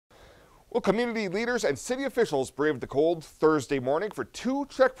Well, community leaders and city officials braved the cold Thursday morning for two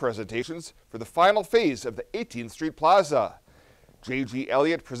check presentations for the final phase of the 18th Street Plaza. J.G.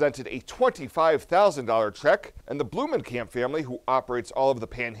 Elliott presented a $25,000 check, and the Blumenkamp family, who operates all of the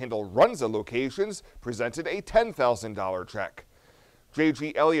Panhandle Runza locations, presented a $10,000 check.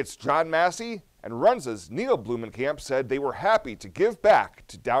 J.G. Elliott's John Massey and Runza's Neil Blumenkamp said they were happy to give back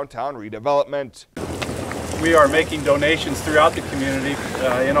to downtown redevelopment. We are making donations throughout the community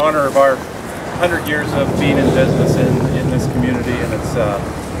in honor of our 100 years of being in business in this community, and it's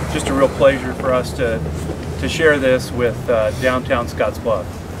just a real pleasure for us to share this with downtown Scottsbluff.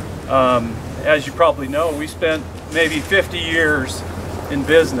 As you probably know, we spent maybe 50 years in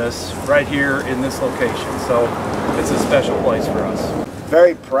business right here in this location, so it's a special place for us.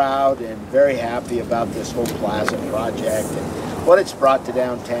 Very proud and very happy about this whole Plaza project and what it's brought to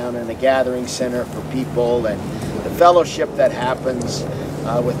downtown, and a gathering center for people, and the fellowship that happens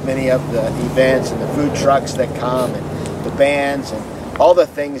with many of the events and the food trucks that come and the bands and all the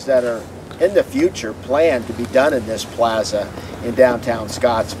things that are in the future planned to be done in this plaza in downtown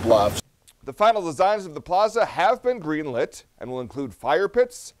Scottsbluff. The final designs of the plaza have been greenlit and will include fire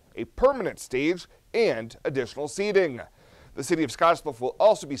pits, a permanent stage, and additional seating. The city of Scottsbluff will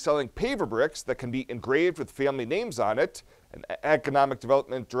also be selling paver bricks that can be engraved with family names on it. And Economic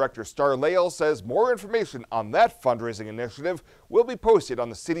Development Director Star Lael says more information on that fundraising initiative will be posted on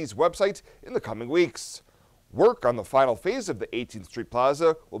the city's website in the coming weeks. Work on the final phase of the 18th Street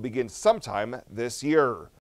Plaza will begin sometime this year.